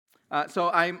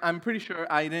I'm pretty sure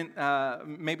I didn't,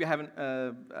 maybe I haven't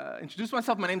introduced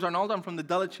myself. My name's Arnaldo. I'm from the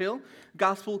Dulwich Hill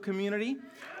Gospel Community.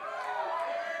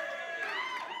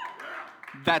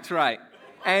 That's right.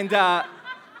 And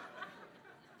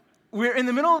we're in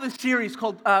the middle of this series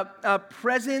called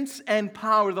Presence and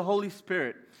Power of the Holy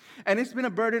Spirit. And it's been a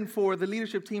burden for the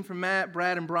leadership team, from Matt,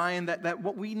 Brad, and Brian, that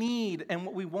what we need and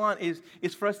what we want is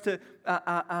for us to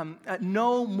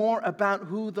know more about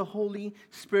who the Holy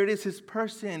Spirit is, His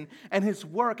person and His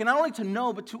work. And not only to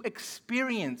know, but to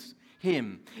experience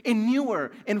Him in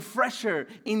newer, in fresher,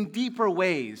 in deeper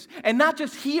ways. And not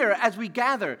just here as we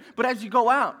gather, but as you go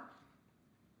out.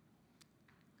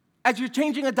 As you're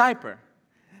changing a diaper,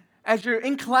 as you're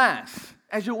in class,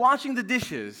 as you're washing the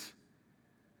dishes,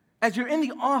 as you're in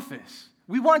the office,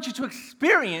 we want you to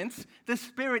experience the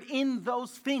Spirit in those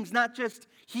things, not just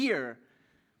here.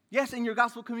 Yes, in your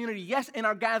gospel community. Yes, in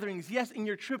our gatherings. Yes, in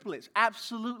your triplets.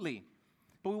 Absolutely.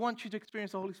 But we want you to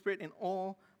experience the Holy Spirit in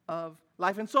all of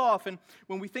life. And so often,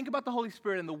 when we think about the Holy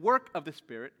Spirit and the work of the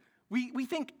Spirit, we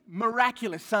think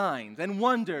miraculous signs and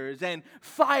wonders and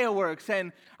fireworks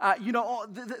and,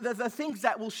 the things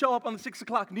that will show up on the 6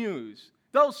 o'clock news.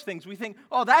 Those things, we think,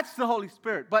 oh, that's the Holy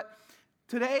Spirit. But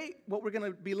today, what we're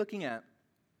going to be looking at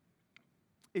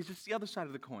is just the other side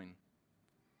of the coin.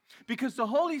 Because the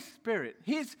Holy Spirit,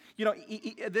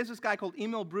 there's this guy called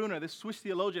Emil Brunner, this Swiss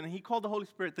theologian, and he called the Holy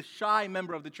Spirit the shy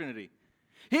member of the Trinity.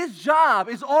 His job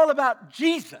is all about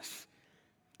Jesus.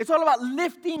 It's all about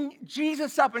lifting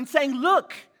Jesus up and saying,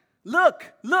 look,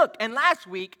 look, look. And last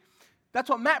week, that's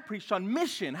what Matt preached on,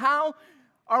 mission. How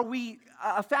are we,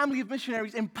 a family of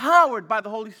missionaries, empowered by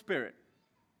the Holy Spirit?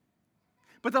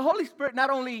 But the Holy Spirit not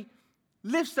only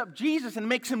lifts up Jesus and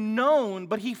makes Him known,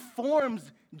 but He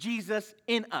forms Jesus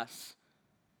in us.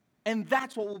 And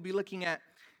that's what we'll be looking at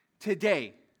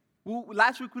today.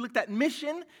 Last week we looked at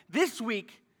mission. This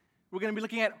week we're going to be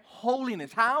looking at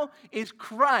holiness. How is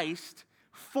Christ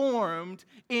formed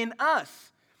in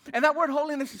us? And that word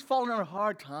holiness has fallen on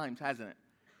hard times, hasn't it?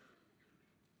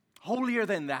 Holier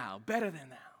than thou, better than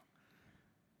thou.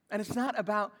 And it's not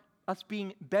about us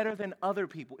being better than other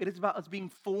people. It is about us being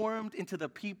formed into the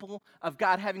people of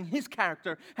God, having His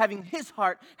character, having His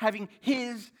heart, having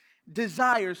His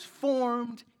desires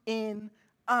formed in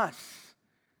us.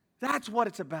 That's what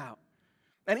it's about.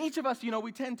 And each of us,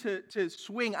 we tend to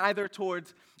swing either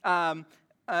towards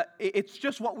it's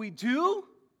just what we do.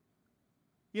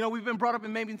 We've been brought up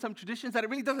in some traditions that it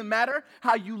really doesn't matter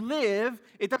how you live.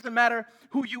 It doesn't matter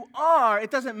who you are. It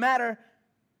doesn't matter.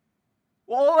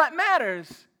 Well, all that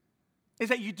matters is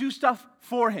that you do stuff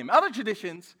for Him. Other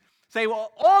traditions say,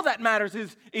 well, all that matters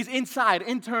is inside,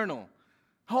 internal,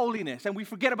 holiness, and we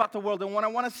forget about the world. And what I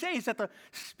want to say is that the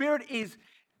Spirit is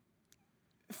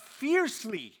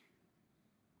fiercely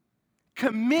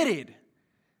committed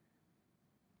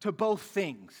to both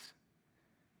things,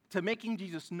 to making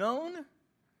Jesus known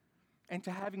and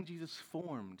to having Jesus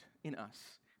formed in us.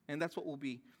 And that's what we'll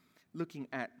be looking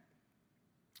at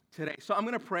today. So I'm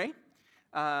going to pray.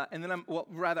 And then I'm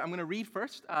going to read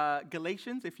first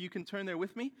Galatians, if you can turn there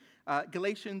with me.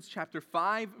 Galatians chapter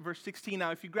 5, verse 16.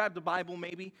 Now, if you grab the Bible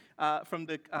maybe from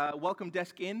the welcome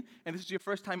desk in, and this is your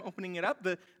first time opening it up,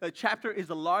 the chapter is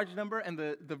a large number and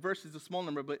the verse is a small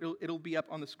number, but it'll be up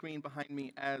on the screen behind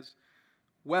me as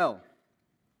well.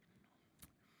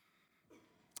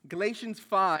 Galatians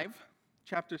 5,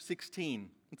 chapter 16.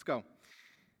 Let's go.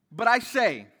 But I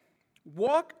say,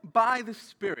 walk by the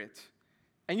Spirit,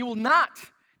 and you will not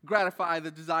gratify the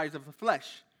desires of the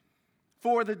flesh.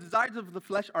 For the desires of the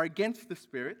flesh are against the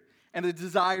Spirit, and the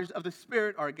desires of the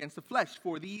Spirit are against the flesh.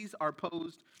 For these are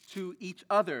opposed to each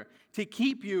other, to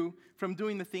keep you from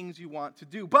doing the things you want to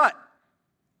do. But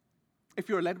if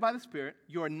you are led by the Spirit,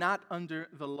 you are not under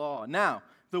the law. Now,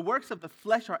 the works of the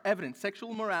flesh are evident: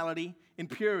 sexual immorality,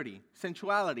 impurity,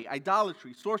 sensuality,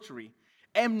 idolatry, sorcery,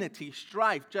 enmity,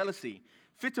 strife, jealousy,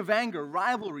 fits of anger,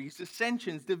 rivalries,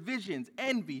 dissensions, divisions,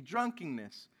 envy,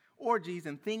 drunkenness, orgies,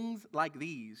 and things like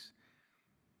these.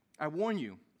 I warn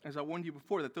you, as I warned you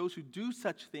before, that those who do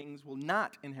such things will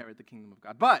not inherit the kingdom of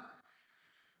God. But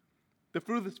the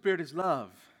fruit of the Spirit is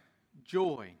love,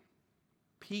 joy,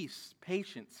 peace,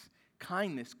 patience,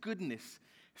 kindness, goodness,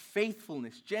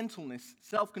 faithfulness, gentleness,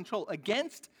 self-control.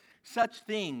 Against such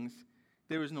things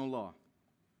there is no law.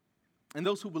 And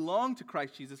those who belong to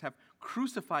Christ Jesus have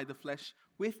crucified the flesh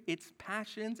with its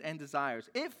passions and desires.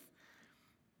 If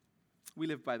we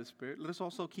live by the Spirit, let us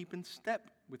also keep in step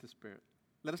with the Spirit.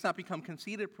 Let us not become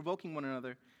conceited, provoking one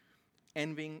another,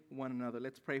 envying one another.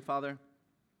 Let's pray. Father,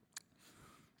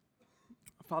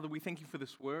 we thank you for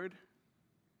this word.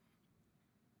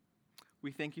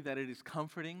 We thank you that it is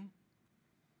comforting.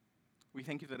 We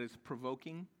thank you that it's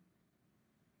provoking.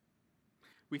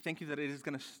 We thank you that it is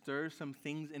going to stir some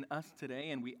things in us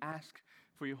today, and we ask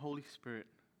for your Holy Spirit.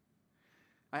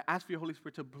 I ask for your Holy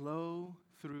Spirit to blow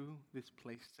through this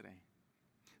place today.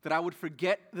 That I would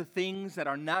forget the things that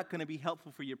are not going to be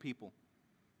helpful for your people.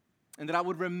 And that I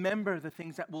would remember the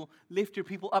things that will lift your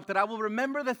people up. That I will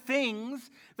remember the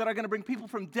things that are going to bring people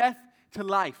from death to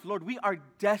life. Lord, we are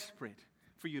desperate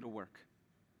for you to work.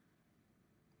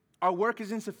 Our work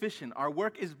is insufficient. Our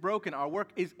work is broken. Our work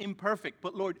is imperfect.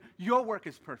 But Lord, your work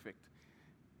is perfect.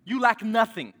 You lack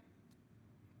nothing.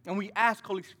 And we ask,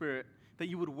 Holy Spirit, that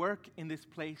you would work in this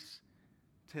place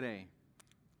today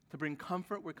to bring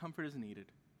comfort where comfort is needed,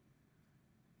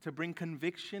 to bring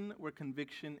conviction where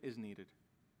conviction is needed,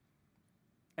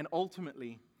 and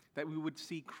ultimately that we would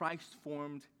see Christ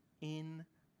formed in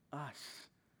us.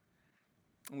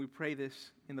 And we pray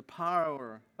this in the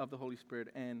power of the Holy Spirit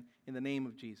and in the name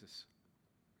of Jesus.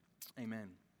 Amen.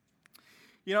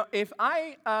 You know, if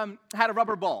I had a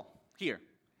rubber ball here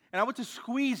and I were to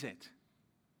squeeze it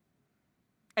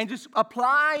and just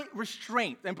apply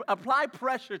restraint and apply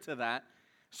pressure to that,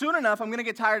 soon enough I'm going to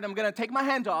get tired, I'm going to take my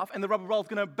hand off, and the rubber ball is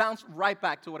going to bounce right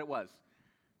back to what it was.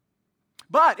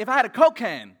 But if I had a Coke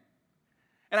can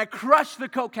and I crushed the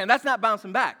Coke can, that's not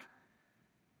bouncing back.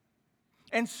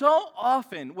 And so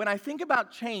often, when I think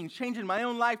about change in my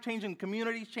own life, change in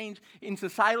communities, change in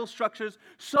societal structures,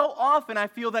 so often I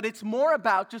feel that it's more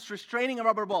about just restraining a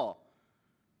rubber ball.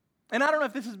 And I don't know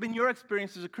if this has been your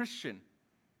experience as a Christian,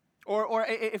 or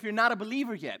if you're not a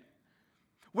believer yet,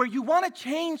 where you want to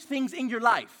change things in your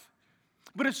life,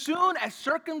 but as soon as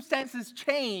circumstances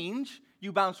change,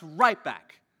 you bounce right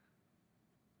back.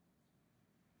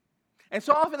 And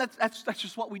so often that's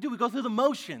just what we do. We go through the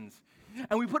motions.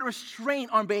 And we put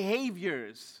restraint on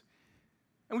behaviors.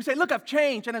 And we say, look, I've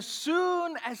changed. And as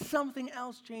soon as something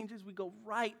else changes, we go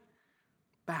right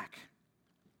back.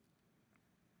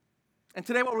 And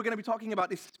today what we're going to be talking about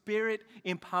is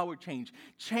Spirit-empowered change.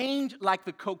 Change like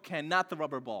the Coke can, not the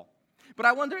rubber ball. But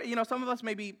I wonder, some of us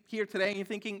may be here today and you're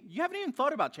thinking, you haven't even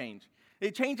thought about change.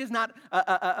 Change is not,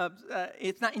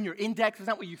 it's not in your index. It's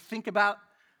not what you think about.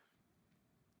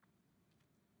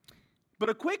 But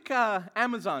a quick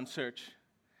Amazon search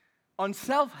on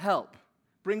self-help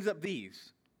brings up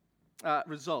these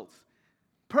results.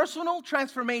 Personal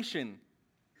transformation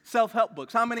self-help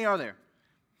books. How many are there?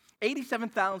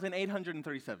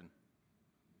 87,837.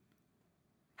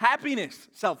 Happiness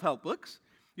self-help books.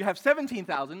 You have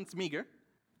 17,000. It's meager.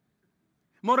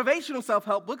 Motivational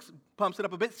self-help books pumps it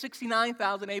up a bit.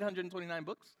 69,829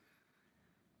 books.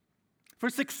 For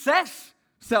success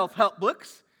self-help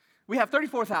books, we have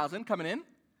 34,000 coming in.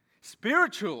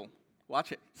 Spiritual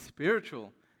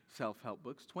self-help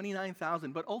books,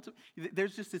 29,000. But ultimately,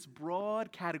 there's just this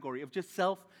broad category of just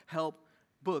self-help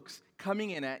books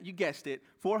coming in at, you guessed it,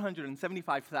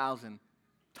 475,000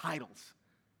 titles.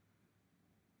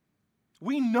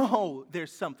 We know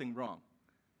there's something wrong.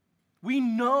 We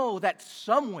know that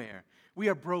somewhere we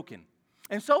are broken.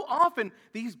 And so often,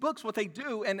 these books, what they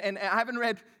do, and I haven't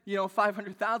read,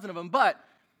 500,000 of them, but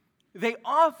they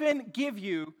often give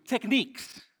you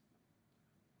techniques.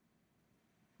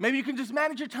 Maybe you can just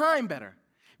manage your time better.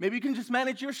 Maybe you can just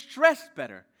manage your stress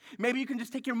better. Maybe you can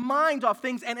just take your mind off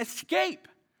things and escape.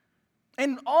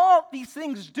 And all these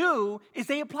things do is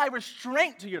they apply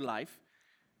restraint to your life.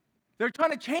 They're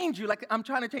trying to change you like I'm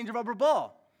trying to change a rubber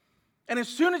ball. And as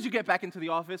soon as you get back into the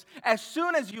office, as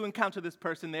soon as you encounter this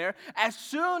person there,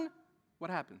 what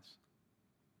happens?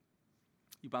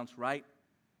 You bounce right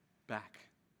back.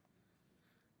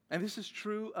 And this is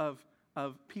true of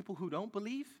people who don't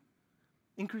believe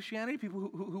in Christianity, people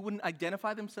who wouldn't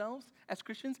identify themselves as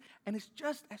Christians, and it's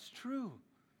just as true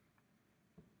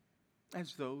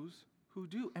as those who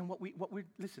do. And what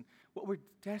we're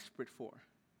desperate for.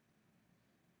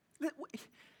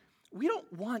 We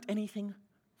don't want anything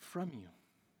from you.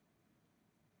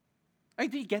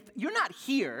 Do you get that? You're not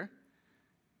here,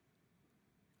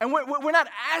 and we're not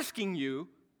asking you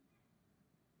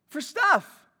for stuff.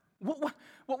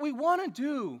 What we want to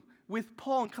do with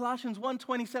Paul in Colossians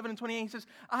 1:27 and 28, he says,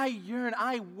 I yearn,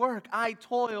 I work, I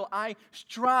toil, I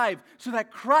strive so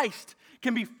that Christ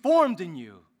can be formed in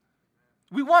you.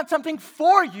 We want something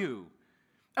for you.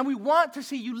 And we want to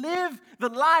see you live the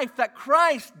life that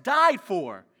Christ died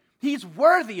for. He's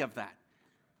worthy of that.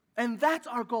 And that's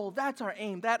our goal. That's our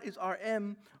aim. That is our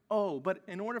M.O. But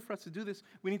in order for us to do this,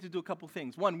 we need to do a couple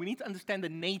things. One, we need to understand the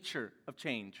nature of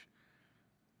change.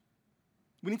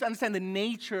 We need to understand the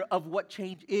nature of what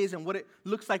change is and what it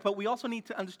looks like, but we also need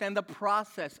to understand the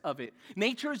process of it.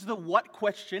 Nature is the what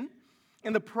question,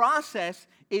 and the process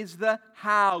is the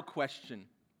how question.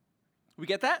 We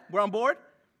get that? We're on board?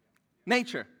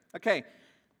 Nature. Okay.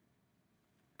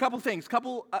 Couple of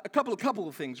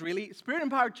things, really.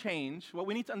 Spirit-empowered change, what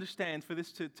we need to understand for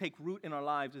this to take root in our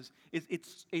lives is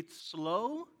it's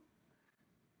slow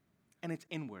and it's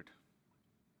inward.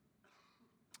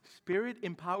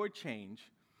 Spirit-empowered change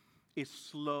is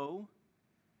slow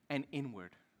and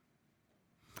inward.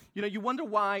 You know, you wonder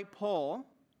why Paul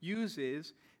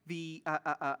uses the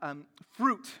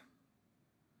fruit.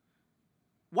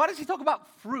 Why does he talk about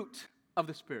fruit of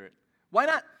the Spirit? Why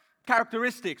not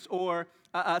characteristics or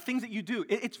things that you do?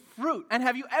 It's fruit. And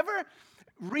have you ever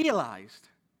realized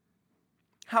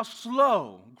how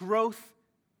slow growth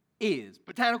is?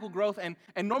 Botanical growth and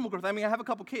normal growth. I mean, I have a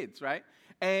couple kids, right?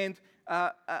 And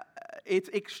it's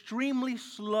extremely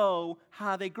slow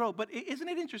how they grow. But isn't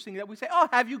it interesting that we say, oh,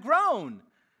 have you grown?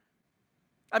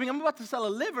 I mean, I'm about to sell a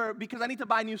liver because I need to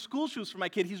buy new school shoes for my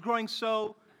kid. He's growing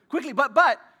so quickly.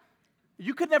 But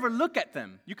you could never look at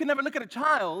them. You could never look at a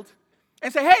child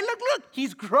and say, hey, look,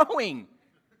 he's growing.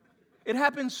 It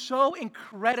happens so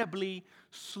incredibly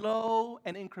slow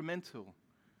and incremental.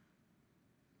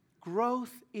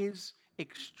 Growth is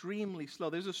extremely slow.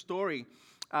 There's a story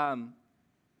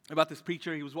about this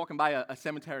preacher. He was walking by a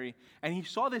cemetery, and he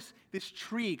saw this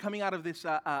tree coming out of this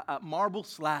marble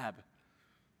slab.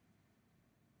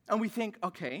 And we think,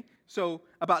 okay, so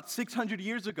about 600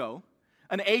 years ago,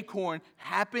 an acorn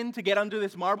happened to get under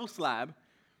this marble slab.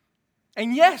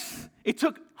 And yes, it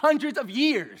took hundreds of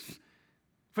years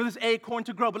for this acorn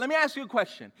to grow. But let me ask you a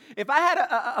question. If I had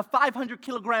a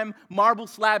 500-kilogram marble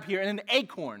slab here and an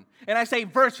acorn, and I say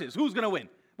versus, who's going to win?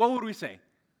 What would we say?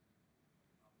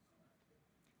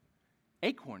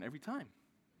 Acorn every time.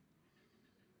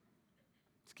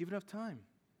 Let's give it enough time.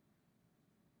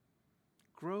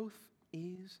 Growth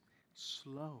is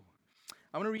slow.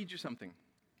 I want to read you something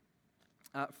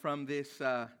from this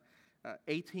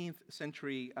 18th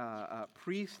century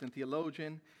priest and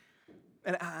theologian.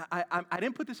 And I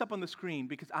didn't put this up on the screen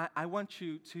because I want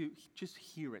you to just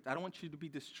hear it. I don't want you to be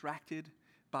distracted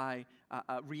by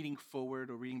reading forward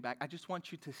or reading back. I just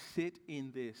want you to sit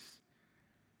in this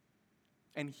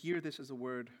and hear this as a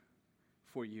word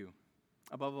for you.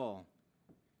 Above all,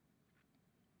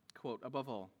 quote, above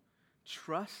all,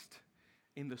 trust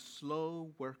in the slow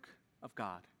work of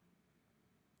God.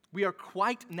 We are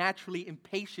quite naturally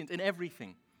impatient in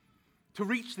everything, to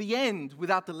reach the end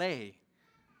without delay.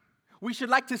 We should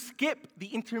like to skip the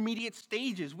intermediate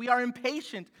stages. We are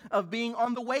impatient of being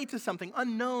on the way to something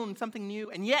unknown, something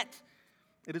new, and yet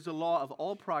it is a law of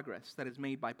all progress that is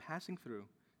made by passing through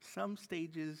some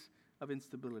stages of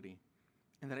instability,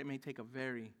 and that it may take a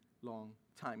very long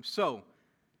time. So,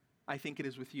 I think it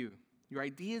is with you. Your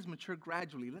ideas mature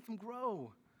gradually. Let them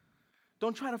grow.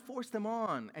 Don't try to force them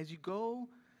on as you go,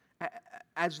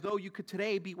 as though you could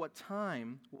today be what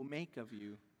time will make of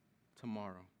you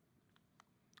tomorrow.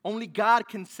 Only God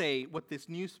can say what this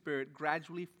new spirit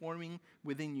gradually forming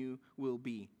within you will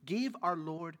be. Give our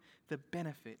Lord the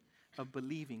benefit of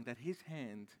believing that His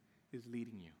hand is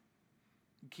leading you.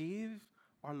 Give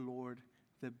our Lord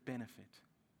the benefit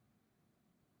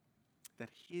that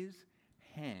His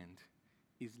hand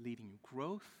is leading you.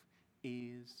 Growth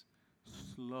is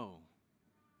slow,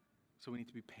 so we need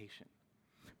to be patient.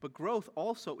 But growth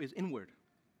also is inward.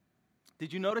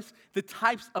 Did you notice the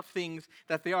types of things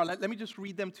that they are? Let me just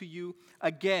read them to you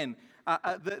again.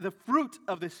 The fruit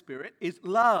of the Spirit is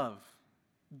love,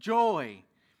 joy,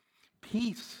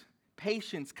 peace,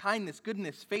 patience, kindness,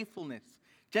 goodness, faithfulness,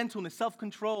 gentleness,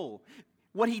 self-control.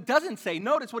 What he doesn't say,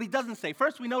 notice what he doesn't say.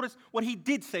 First, we notice what he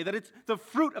did say, that it's the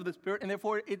fruit of the Spirit, and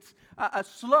therefore it's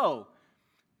slow.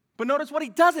 But notice what he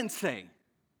doesn't say.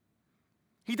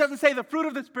 He doesn't say the fruit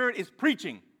of the Spirit is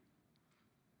preaching,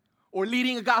 or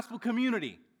leading a gospel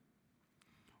community,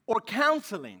 or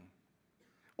counseling,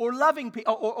 or loving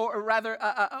people, or rather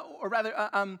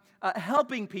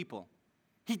helping people.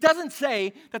 He doesn't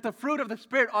say that the fruit of the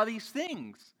Spirit are these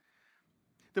things.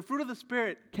 The fruit of the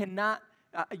Spirit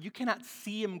you cannot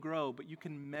see them grow, but you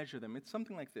can measure them. It's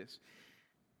something like this.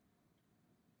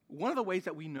 One of the ways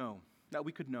that we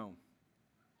could know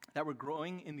that we're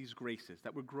growing in these graces,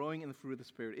 that we're growing in the fruit of the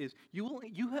Spirit, is you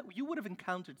would have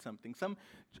encountered something, some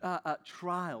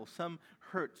trial, some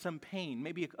hurt, some pain,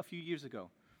 maybe a few years ago,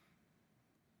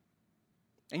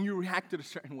 and you reacted a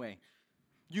certain way.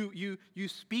 You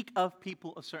speak of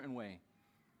people a certain way,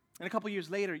 and a couple years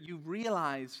later, you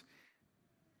realize,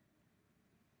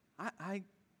 I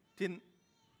didn't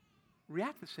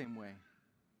react the same way.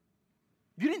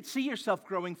 You didn't see yourself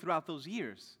growing throughout those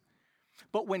years.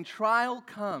 But when trial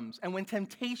comes and when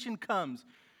temptation comes,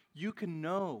 you can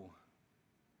know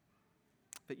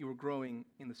that you are growing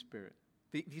in the Spirit.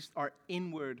 These are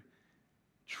inward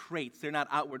traits. They're not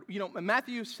outward. You know,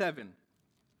 Matthew 7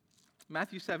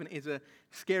 is a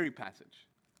scary passage.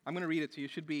 I'm going to read it to you.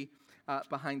 It should be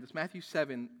behind this. Matthew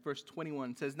 7, verse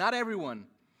 21 says, "Not everyone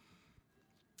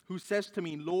who says to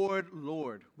me, 'Lord,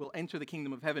 Lord,' will enter the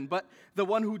kingdom of heaven, but the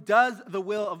one who does the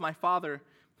will of my Father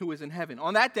who is in heaven.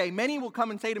 On that day, many will come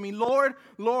and say to me, 'Lord,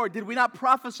 Lord, did we not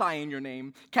prophesy in your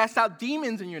name, cast out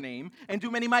demons in your name, and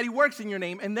do many mighty works in your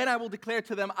name?' And then I will declare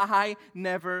to them, 'I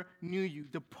never knew you.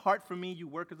 Depart from me, you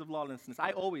workers of lawlessness.'"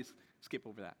 I always skip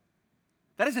over that.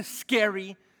 That is a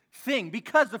scary thing,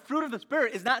 because the fruit of the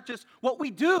Spirit is not just what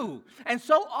we do. And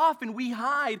so often we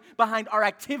hide behind our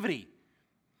activity.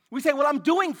 We say, "Well, I'm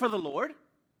doing for the Lord.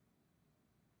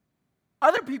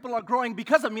 Other people are growing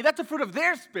because of me." That's the fruit of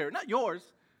their spirit, not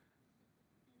yours.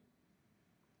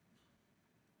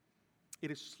 It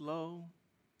is slow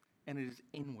and it is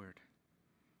inward.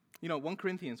 You know, 1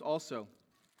 Corinthians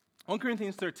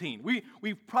 13.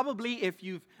 We've probably, if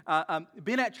you've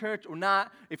been at church or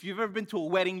not, if you've ever been to a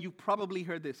wedding, you probably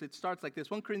heard this. It starts like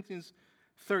this, 1 Corinthians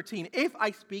 13. "If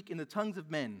I speak in the tongues of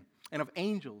men and of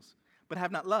angels, but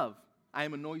have not love, I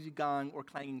am a noisy gong or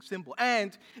clanging cymbal.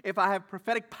 And if I have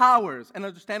prophetic powers and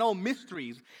understand all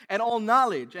mysteries and all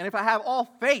knowledge, and if I have all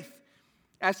faith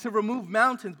as to remove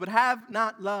mountains, but have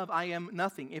not love, I am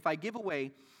nothing. If I give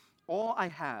away all I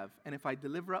have, and if I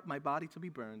deliver up my body to be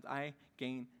burned, I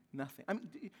gain nothing."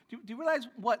 Do you realize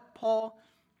what Paul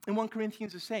in 1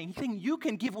 Corinthians is saying? He's saying you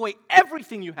can give away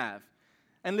everything you have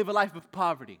and live a life of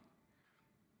poverty,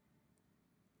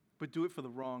 but do it for the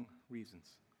wrong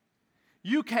reasons.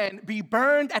 You can be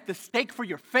burned at the stake for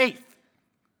your faith,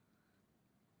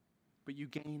 but you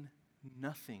gain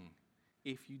nothing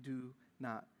if you do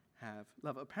not have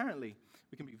love. Apparently,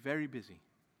 we can be very busy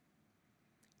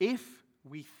if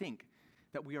we think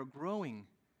that we are growing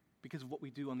because of what we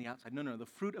do on the outside. No, the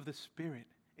fruit of the Spirit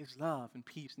is love and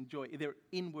peace and joy. They're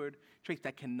inward traits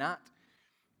that cannot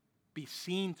be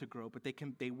seen to grow, but they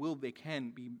can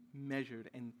be measured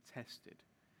and tested.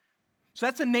 So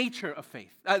that's the nature of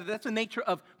faith. That's the nature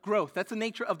of growth. That's the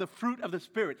nature of the fruit of the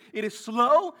Spirit. It is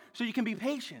slow, so you can be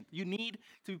patient. You need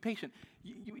to be patient.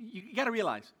 You got to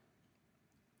realize,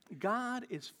 God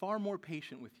is far more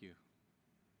patient with you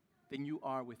than you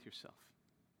are with yourself.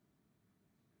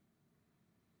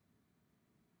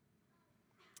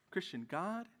 Christian,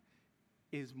 God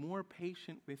is more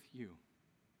patient with you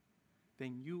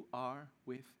than you are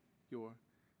with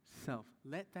yourself.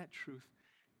 Let that truth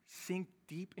sink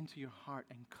deep into your heart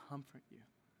and comfort you.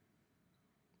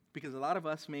 Because a lot of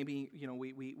us, maybe,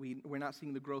 we're not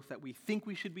seeing the growth that we think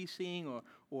we should be seeing, or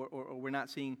we're not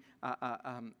seeing,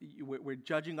 we're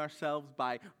judging ourselves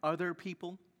by other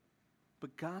people.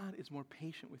 But God is more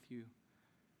patient with you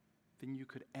than you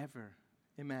could ever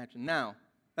imagine. Now,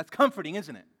 that's comforting,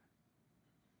 isn't it?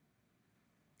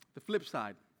 The flip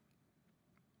side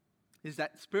is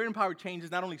that Spirit-empowered change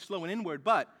is not only slow and inward,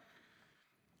 but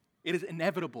it is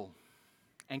inevitable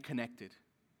and connected.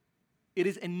 It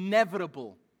is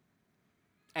inevitable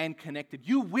and connected.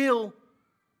 You will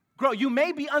grow. You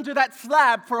may be under that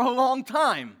slab for a long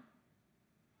time,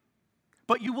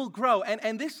 but you will grow.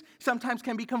 And this sometimes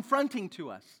can be confronting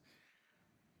to us.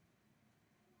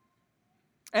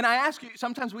 And I ask you,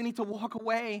 sometimes we need to walk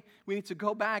away. We need to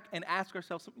go back and ask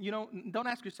ourselves, don't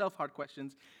ask yourself hard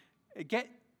questions. Get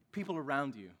people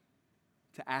around you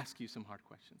to ask you some hard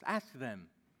questions. Ask them.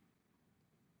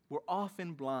 We're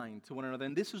often blind to one another,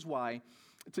 and this is why,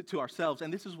 to ourselves,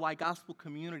 and this is why gospel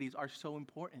communities are so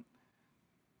important.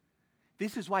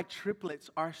 This is why triplets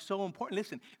are so important.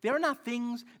 Listen, they're not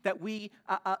things that we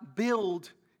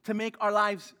build to make our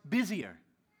lives busier.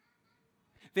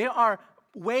 They are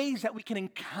ways that we can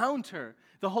encounter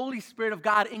the Holy Spirit of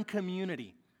God in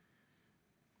community.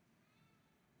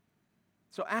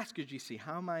 So ask your GC,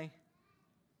 how am I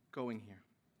going here?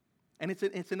 And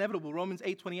it's inevitable. Romans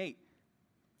 8:28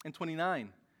 and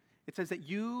 29. It says that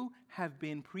you have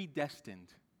been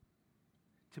predestined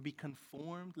to be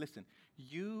conformed. Listen,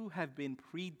 you have been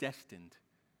predestined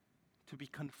to be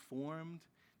conformed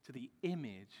to the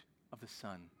image of the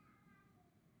Son.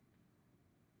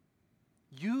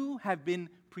 You have been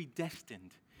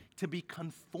predestined to be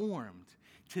conformed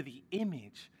to the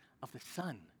image of the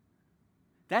Son.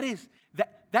 That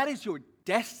is your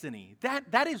destiny.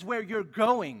 That is where you're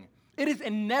going. It is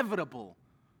inevitable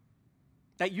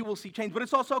that you will see change, but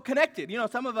it's also connected.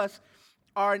 Some of us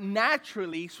are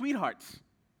naturally sweethearts.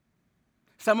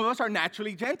 Some of us are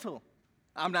naturally gentle.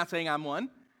 I'm not saying I'm one.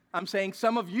 I'm saying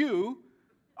some of you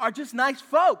are just nice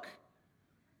folk.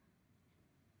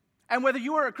 And whether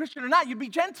you are a Christian or not, you'd be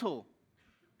gentle.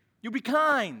 You'd be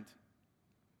kind.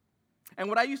 And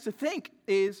what I used to think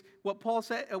is what Paul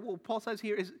says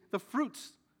here is the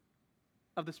fruits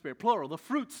of the Spirit, plural, the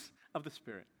fruits of the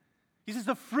Spirit. He says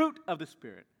the fruit of the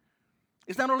Spirit.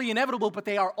 It's not only inevitable, but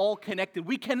they are all connected.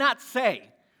 We cannot say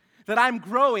that I'm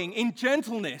growing in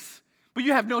gentleness, but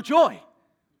you have no joy.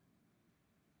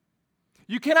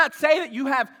 You cannot say that you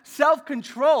have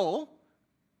self-control,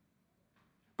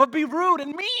 but be rude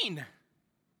and mean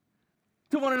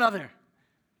to one another.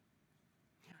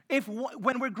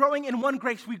 When we're growing in one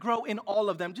grace, we grow in all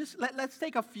of them. Just let's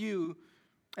take a few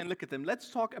and look at them.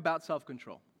 Let's talk about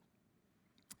self-control.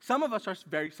 Some of us are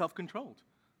very self-controlled.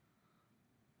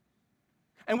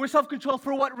 And we're self-controlled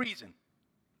for what reason?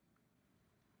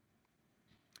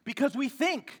 Because we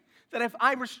think that if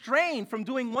I restrain from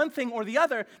doing one thing or the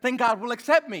other, then God will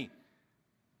accept me.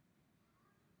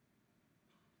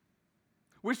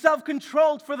 We're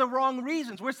self-controlled for the wrong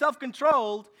reasons. We're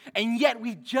self-controlled, and yet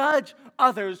we judge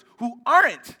others who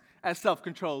aren't as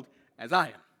self-controlled as I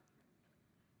am.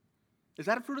 Is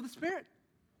that a fruit of the Spirit?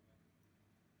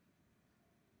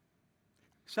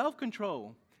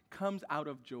 Self-control comes out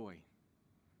of joy.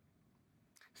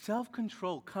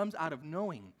 Self-control comes out of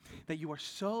knowing that you are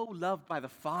so loved by the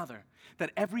Father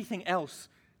that everything else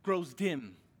grows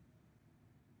dim.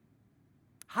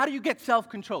 How do you get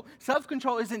self-control?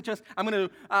 Self-control isn't just, I'm going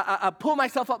to pull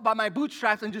myself up by my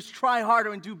bootstraps and just try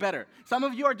harder and do better. Some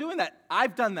of you are doing that.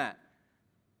 I've done that.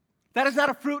 That is not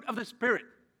a fruit of the Spirit.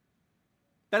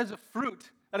 That is a fruit.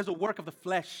 That is a work of the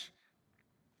flesh.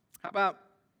 How about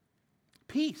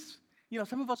peace?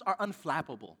 Some of us are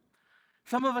unflappable.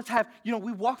 Some of us have,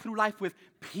 we walk through life with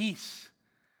peace.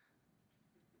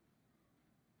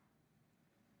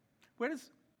 Where does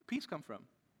peace come from?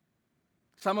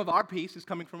 Some of our peace is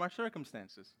coming from our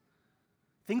circumstances.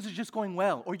 Things are just going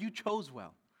well, or you chose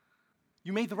well.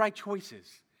 You made the right choices.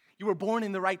 You were born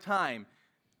in the right time.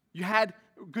 You had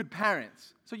good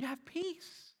parents. So you have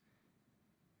peace.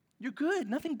 You're good.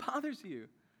 Nothing bothers you.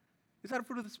 Is that a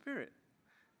fruit of the Spirit?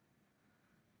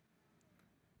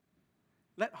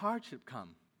 Let hardship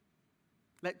come.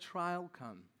 Let trial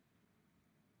come.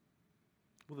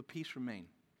 Will the peace remain?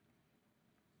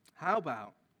 How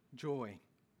about joy?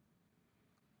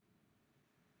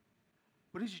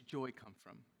 Where does your joy come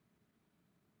from?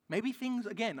 Maybe things,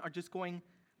 again, are just going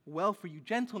well for you.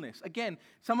 Gentleness. Again,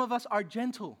 some of us are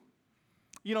gentle.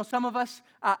 Some of us,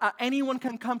 anyone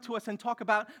can come to us and talk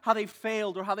about how they've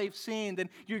failed or how they've sinned, and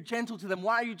you're gentle to them.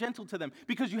 Why are you gentle to them?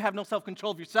 Because you have no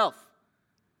self-control of yourself.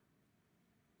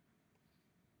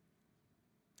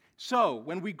 So,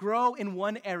 when we grow in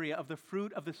one area of the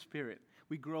fruit of the Spirit,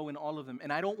 we grow in all of them.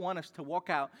 And I don't want us to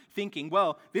walk out thinking,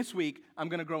 well, this week I'm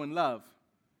going to grow in love.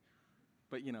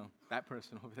 But, that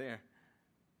person over there.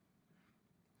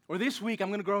 Or this week I'm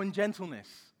going to grow in gentleness.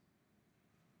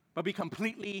 But be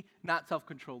completely not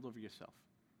self-controlled over yourself.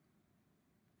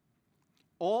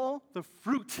 All the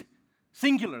fruit,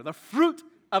 singular, the fruit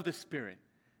of the Spirit.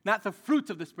 Not the fruits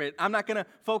of the Spirit. I'm not going to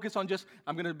focus on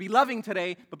I'm going to be loving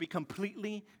today, but be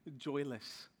completely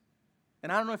joyless.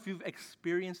 And I don't know if you've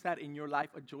experienced that in your life,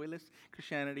 a joyless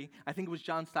Christianity. I think it was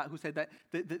John Stott who said that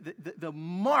the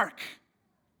mark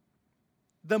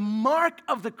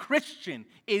of the Christian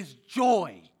is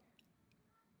joy.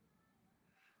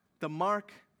 The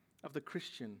mark of the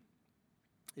Christian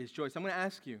is joy. So I'm going to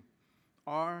ask you,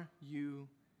 are you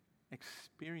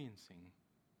experiencing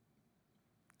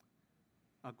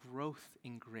a growth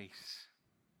in grace?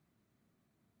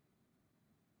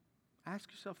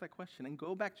 Ask yourself that question and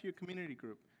go back to your community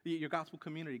group, your gospel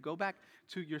community. Go back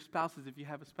to your spouses if you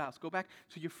have a spouse. Go back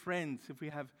to your friends if we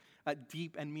have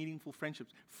deep and meaningful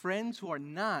friendships. Friends who are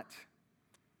not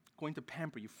going to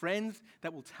pamper you. Friends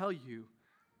that will tell you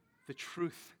the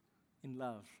truth in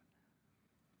love.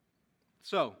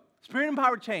 So,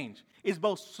 Spirit-empowered change is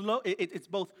both slow. It's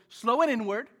both slow and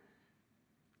inward,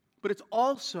 but it's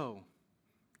also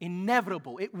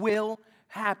inevitable. It will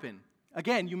happen.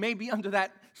 Again, you may be under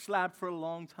that slab for a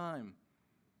long time.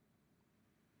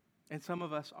 And some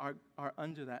of us are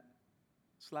under that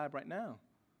slab right now.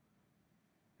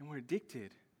 And we're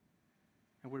addicted.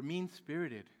 And we're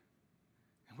mean-spirited.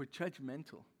 And we're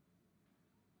judgmental.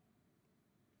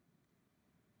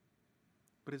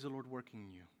 But is the Lord working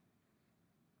in you?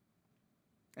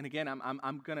 And again,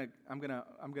 I'm gonna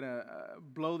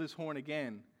blow this horn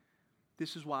again.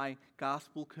 This is why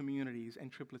gospel communities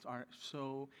and triplets are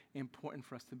so important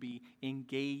for us to be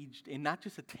engaged in, not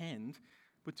just attend,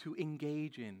 but to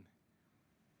engage in.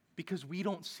 Because we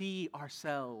don't see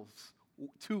ourselves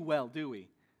too well, do we?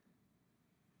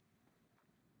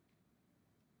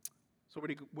 So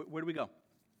where do we go?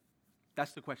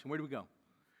 That's the question. Where do we go?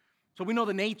 So we know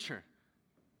the nature.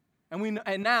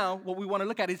 And now what we want to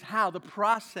look at is how, the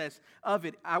process of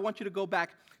it. I want you to go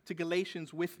back to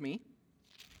Galatians with me.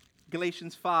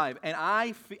 Galatians 5. And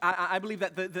I believe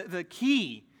that the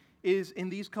key is in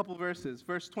these couple verses.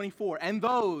 Verse 24. And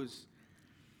those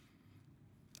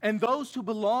who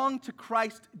belong to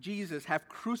Christ Jesus have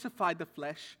crucified the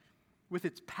flesh with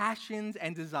its passions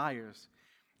and desires.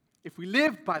 If we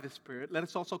live by the Spirit, let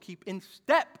us also keep in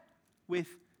step with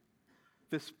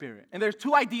the Spirit. And there's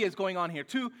two ideas going on here,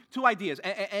 two ideas,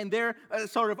 and they're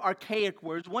sort of archaic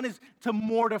words. One is to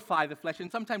mortify the flesh, and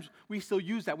sometimes we still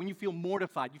use that. When you feel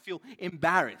mortified, you feel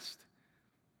embarrassed.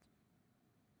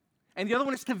 And the other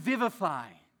one is to vivify.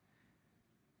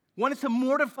 One is to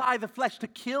mortify the flesh, to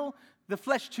kill the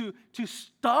flesh, to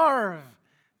starve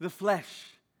the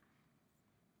flesh,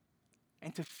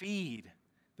 and to feed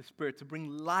the Spirit, to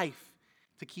bring life,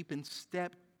 to keep in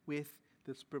step with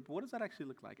the Spirit. But what does that actually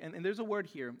look like? And there's a word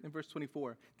here in verse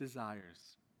 24, desires.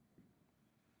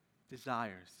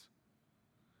 Desires.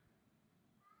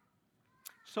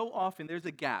 So often there's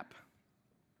a gap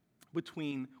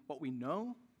between what we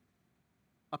know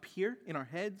up here in our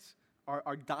heads,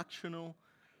 our doctrinal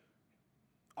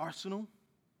arsenal,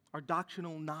 our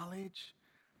doctrinal knowledge,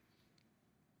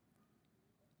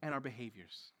 and our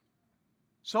behaviors.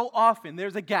 So often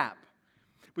there's a gap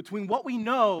between what we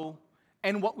know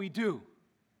and what we do.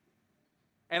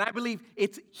 And I believe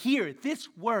it's here. This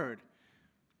word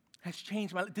has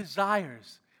changed my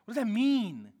desires. What does that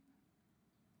mean?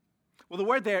 Well, the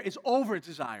word there is over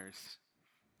desires.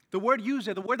 The word used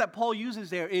there, the word that Paul uses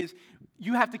there is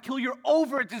you have to kill your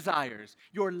over desires,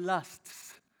 your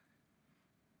lusts.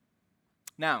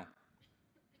 Now,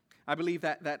 I believe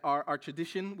that our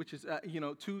tradition, which is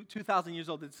 2,000 years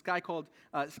old, this guy called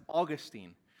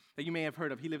Augustine, that you may have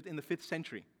heard of. He lived in the 5th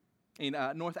century in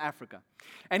North Africa.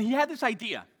 And he had this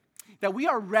idea that we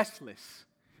are restless.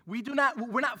 We're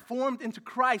not formed into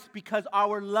Christ because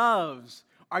our loves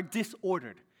are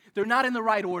disordered. They're not in the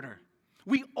right order.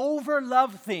 We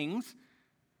overlove things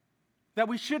that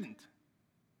we shouldn't.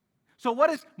 So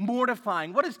what is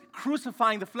mortifying? What does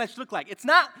crucifying the flesh look like? It's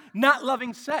not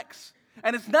loving sex.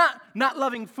 And it's not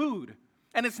loving food.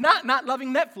 And it's not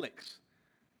loving Netflix.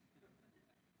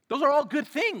 Those are all good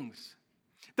things.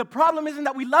 The problem isn't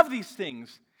that we love these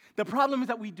things. The problem is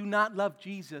that we do not love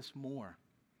Jesus more.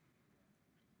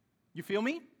 You feel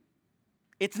me?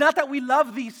 It's not that we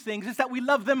love these things. It's that we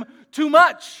love them too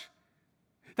much.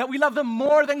 That we love them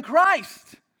more than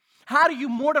Christ. How do you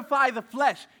mortify the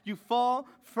flesh? You fall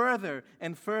further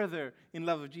and further in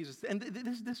love of Jesus. And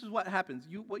this is what happens.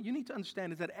 What you need to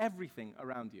understand is that everything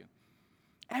around you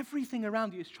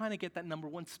is trying to get that number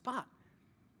one spot.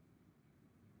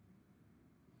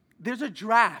 There's a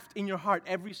draft in your heart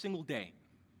every single day.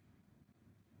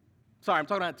 Sorry, I'm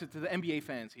talking to the NBA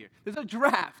fans here. There's a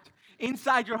draft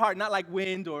inside your heart, not like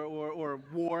wind or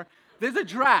war. There's a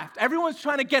draft. Everyone's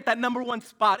trying to get that number one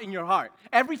spot in your heart.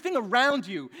 Everything around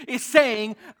you is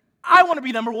saying, I want to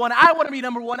be number one, I want to be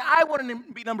number one, I want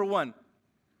to be number one.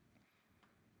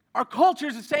 Our culture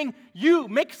is saying, you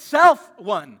make self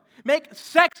one. Make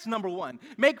sex number one.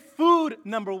 Make food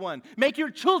number one. Make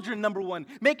your children number one.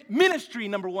 Make ministry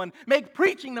number one. Make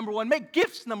preaching number one. Make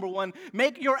gifts number one.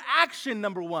 Make your action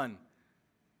number one.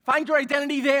 Find your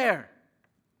identity there.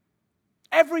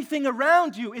 Everything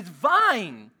around you is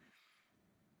vying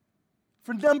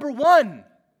for number one.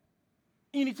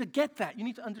 You need to get that. You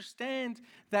need to understand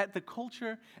that the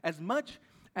culture, as much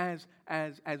as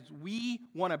we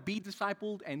want to be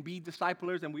discipled and be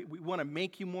disciplers, and we want to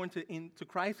make you more into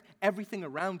Christ, everything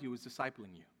around you is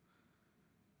discipling you.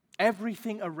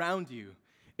 Everything around you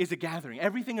is a gathering.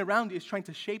 Everything around you is trying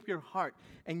to shape your heart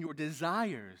and your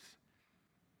desires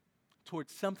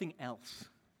towards something else.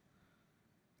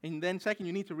 And then second,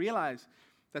 you need to realize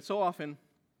that so often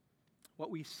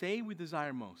what we say we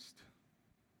desire most,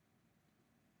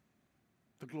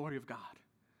 the glory of God,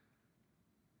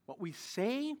 what we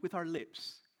say with our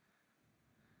lips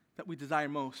that we desire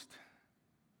most,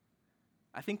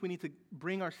 I think we need to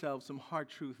bring ourselves some hard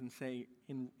truth and say,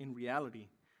 in reality,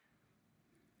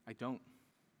 I don't.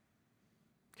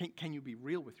 Can you be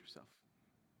real with yourself?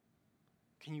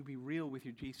 Can you be real with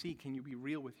your GC? Can you be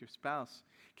real with your spouse?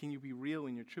 Can you be real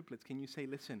in your triplets? Can you say,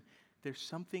 listen, there's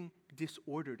something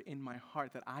disordered in my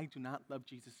heart that I do not love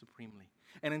Jesus supremely.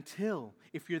 And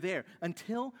if you're there,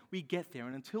 until we get there,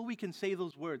 and until we can say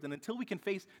those words, and until we can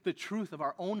face the truth of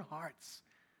our own hearts,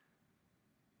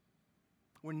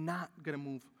 we're not going to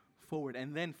move forward.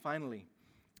 And then finally,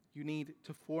 you need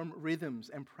to form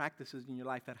rhythms and practices in your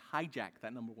life that hijack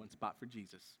that number one spot for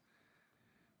Jesus.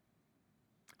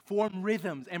 Form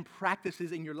rhythms and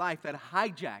practices in your life that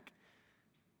hijack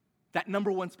that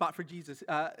number one spot for Jesus.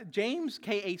 James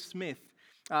K.A. Smith,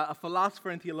 a philosopher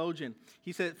and theologian,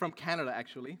 he said, from Canada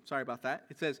actually, sorry about that.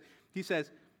 He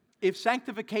says, If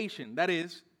sanctification, that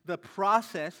is, the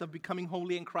process of becoming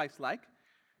holy and Christ-like,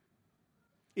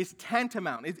 is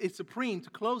tantamount, it's supreme to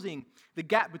closing the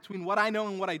gap between what I know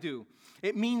and what I do,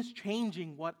 it means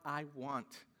changing what I want.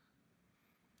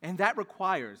 And that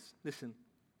requires, listen,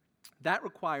 that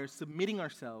requires submitting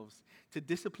ourselves to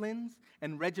disciplines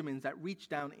and regimens that reach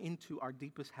down into our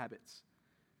deepest habits.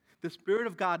 The Spirit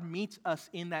of God meets us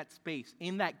in that space,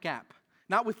 in that gap,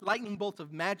 not with lightning bolts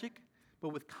of magic, but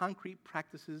with concrete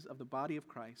practices of the body of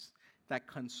Christ that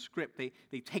conscript,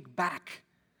 they take back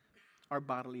our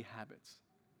bodily habits.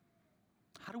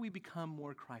 How do we become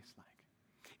more Christ-like?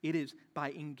 It is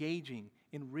by engaging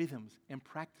in rhythms and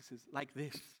practices like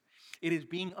this. It is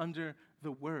being under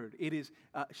the Word. It is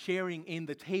sharing in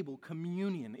the table,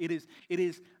 communion. It is.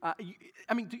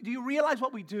 Do you realize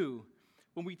what we do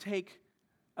when we take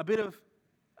a bit of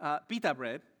pita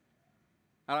bread?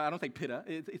 I don't think pita.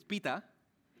 It's pita,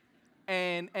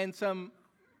 and some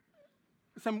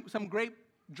grape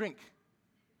drink.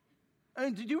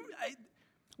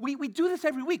 We do this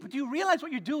every week, but do you realize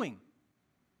what you're doing?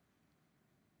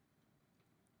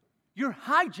 You're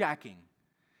hijacking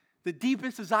the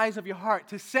deepest desires of your heart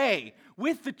to say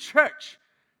with the church,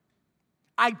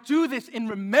 I do this in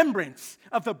remembrance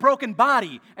of the broken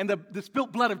body and the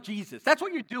spilt blood of Jesus. That's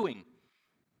what you're doing.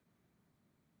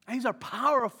 And these are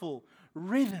powerful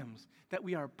rhythms that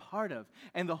we are a part of.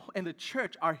 And the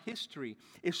church, our history,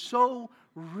 is so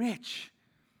rich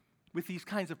with these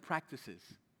kinds of practices.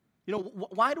 You know,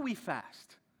 why do we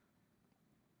fast?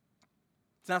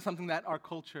 It's not something that our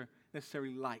culture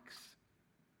necessarily likes.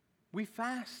 We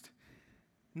fast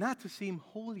not to seem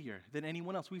holier than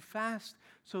anyone else. We fast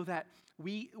so that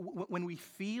when we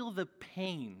feel the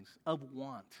pains of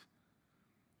want,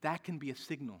 that can be a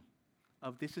signal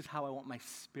of this is how I want my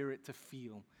spirit to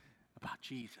feel about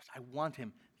Jesus. I want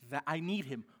him, that I need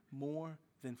him more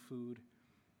than food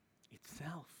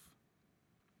itself.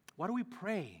 Why do we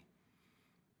pray?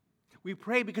 We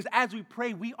pray because as we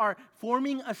pray, we are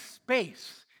forming a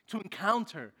space to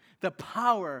encounter the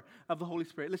power of the Holy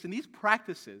Spirit. Listen, these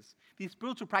practices, these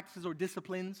spiritual practices or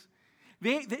disciplines,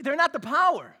 they're not the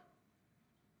power.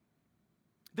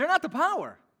 They're not the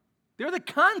power. They're the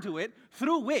conduit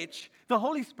through which the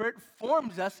Holy Spirit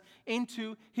forms us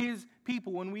into his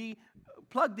people. When we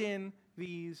plugged in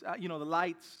these, the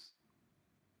lights,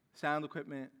 sound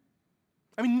equipment,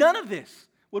 none of this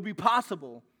would be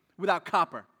possible without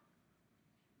copper.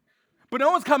 But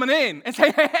no one's coming in and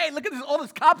saying, hey, look at all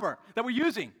this copper that we're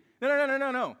using.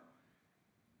 No.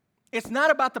 It's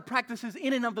not about the practices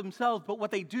in and of themselves, but what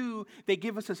they do, they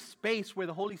give us a space where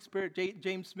the Holy Spirit,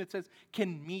 James Smith says,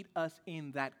 can meet us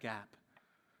in that gap.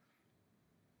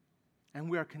 And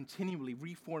we are continually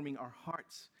reforming our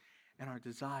hearts and our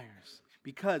desires.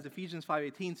 Because Ephesians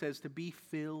 5:18 says to be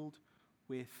filled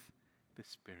with the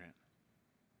Spirit.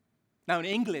 Now in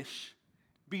English,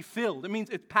 be filled. It means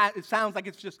it sounds like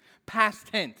it's just past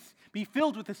tense. Be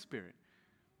filled with the Spirit.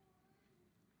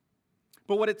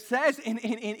 But what it says in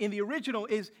the original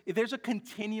is there's a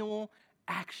continual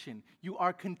action. You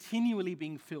are continually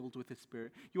being filled with the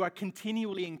Spirit. You are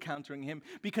continually encountering him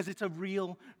because it's a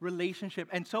real relationship.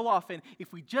 And so often,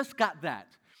 if we just got that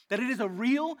it is a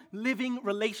real living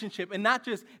relationship and not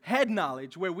just head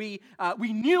knowledge where we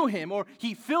knew him or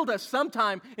he filled us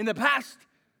sometime in the past,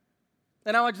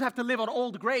 and now I just have to live on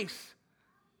old grace.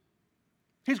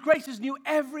 His grace is new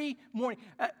every morning.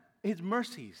 His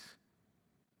mercies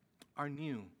are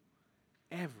new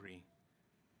every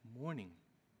morning.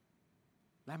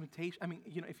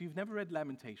 If you've never read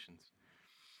Lamentations,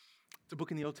 it's a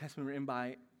book in the Old Testament written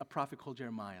by a prophet called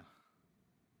Jeremiah.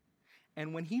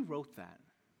 And when he wrote that,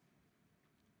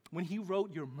 when he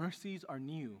wrote, your mercies are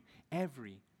new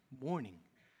every morning,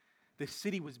 the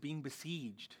city was being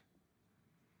besieged.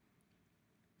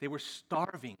 They were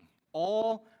starving.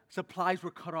 All supplies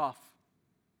were cut off.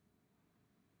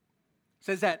 It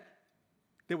says that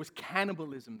there was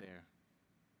cannibalism there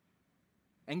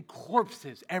and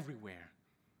corpses everywhere.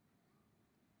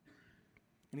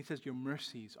 And he says, your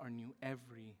mercies are new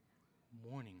every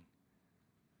morning.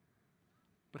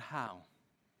 But how?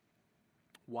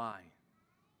 Why?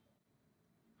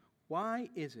 Why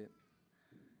is it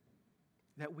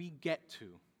that we get to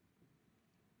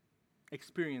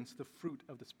experience the fruit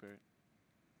of the Spirit?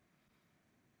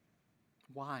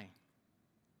 Why?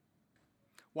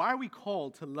 Why are we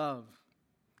called to love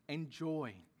and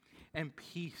joy and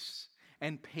peace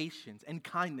and patience and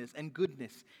kindness and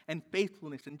goodness and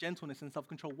faithfulness and gentleness and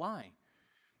self-control? Why?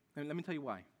 And let me tell you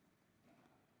why.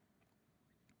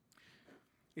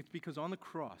 It's because on the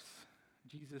cross,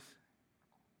 Jesus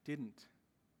didn't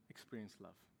experience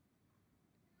love.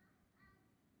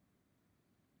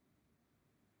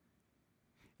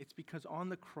 It's because on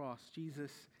the cross,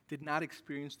 Jesus did not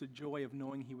experience the joy of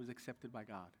knowing he was accepted by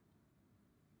God.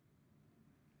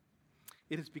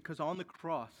 It is because on the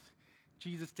cross,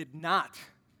 Jesus did not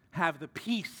have the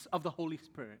peace of the Holy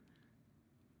Spirit.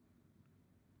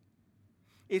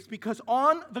 It's because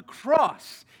on the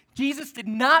cross, Jesus did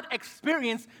not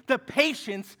experience the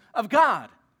patience of God.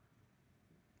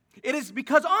 It is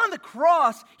because on the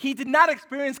cross, he did not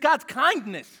experience God's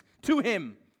kindness to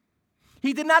him.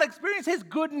 He did not experience his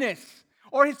goodness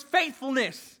or his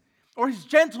faithfulness or his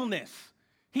gentleness.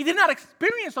 He did not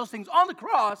experience those things on the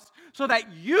cross so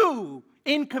that you,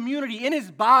 in community, in his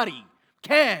body,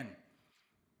 can.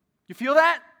 You feel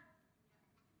that?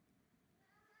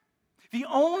 The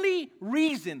only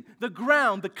reason the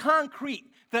ground, the concrete,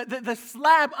 the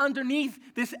slab underneath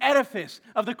this edifice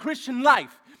of the Christian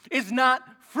life is not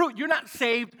fruit. You're not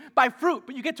saved by fruit,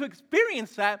 but you get to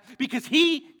experience that because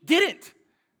he didn't.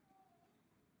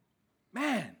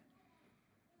 Man,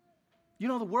 you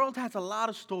know, the world has a lot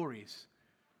of stories,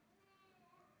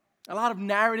 a lot of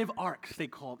narrative arcs, they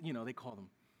call them.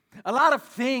 A lot of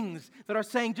things that are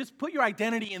saying, just put your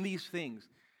identity in these things.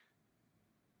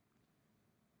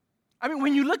 I mean,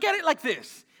 when you look at it like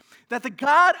this, that the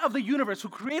God of the universe who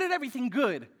created everything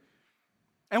good,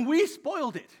 and we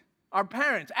spoiled it, our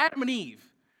parents, Adam and Eve,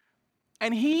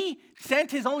 and he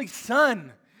sent his only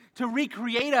son to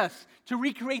recreate us, to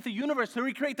recreate the universe, to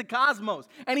recreate the cosmos,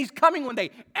 and he's coming one day.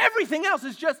 Everything else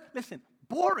is just, listen,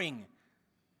 boring.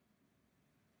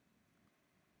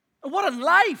 What a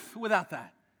life without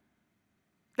that.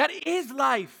 That is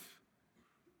life.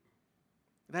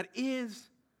 That is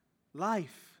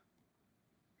life.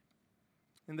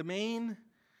 And the main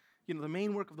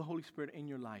work of the Holy Spirit in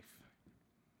your life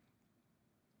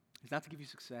is not to give you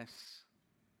success.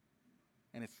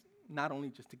 And it's not only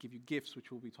just to give you gifts,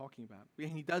 which we'll be talking about.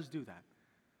 And he does do that.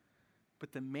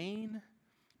 But the main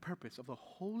purpose of the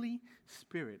Holy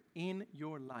Spirit in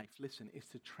your life, listen, is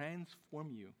to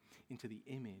transform you into the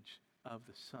image of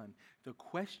the Son. The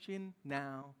question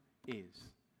now is,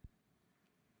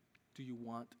 do you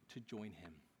want to join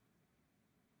him?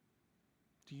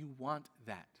 Do you want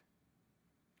that?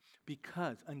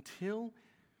 Because until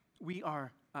we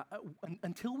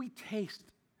taste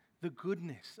the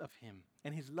goodness of him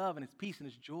and his love and his peace and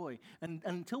his joy, and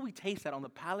until we taste that on the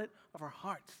palate of our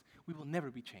hearts, we will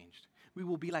never be changed. We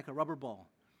will be like a rubber ball.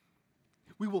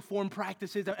 We will form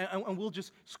practices and we'll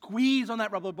just squeeze on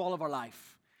that rubber ball of our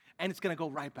life, and it's going to go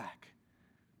right back.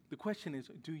 The question is,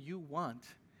 do you want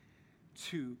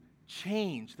to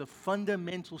change the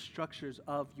fundamental structures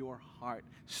of your heart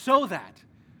so that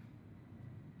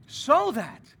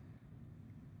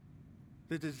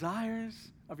the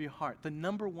desires of your heart, the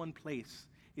number one place,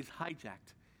 is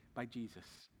hijacked by Jesus?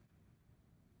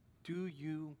 Do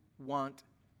you want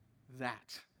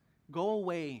that? Go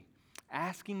away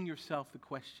asking yourself the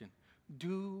question,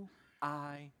 do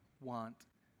I want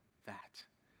that?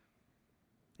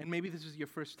 And maybe this is your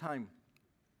first time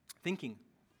thinking,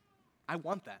 I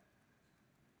want that.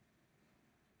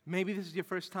 Maybe this is your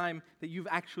first time that you've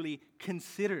actually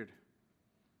considered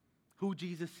who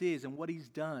Jesus is and what he's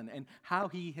done and how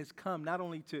he has come not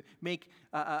only to make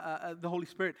the Holy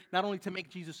Spirit, not only to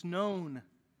make Jesus known,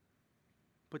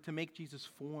 but to make Jesus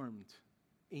formed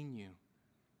in you.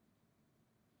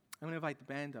 I'm going to invite the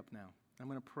band up now. I'm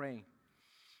going to pray.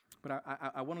 But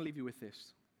I want to leave you with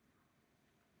this.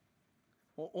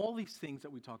 All these things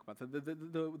that we talk about,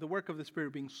 the work of the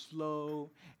Spirit being slow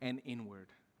and inward,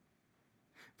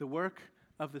 the work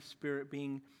of the Spirit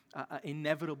being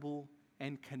inevitable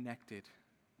and connected.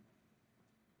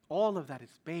 All of that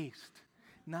is based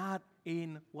not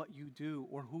in what you do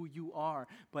or who you are,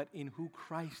 but in who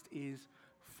Christ is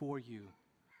for you.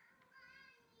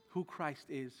 Who Christ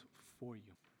is for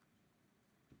you.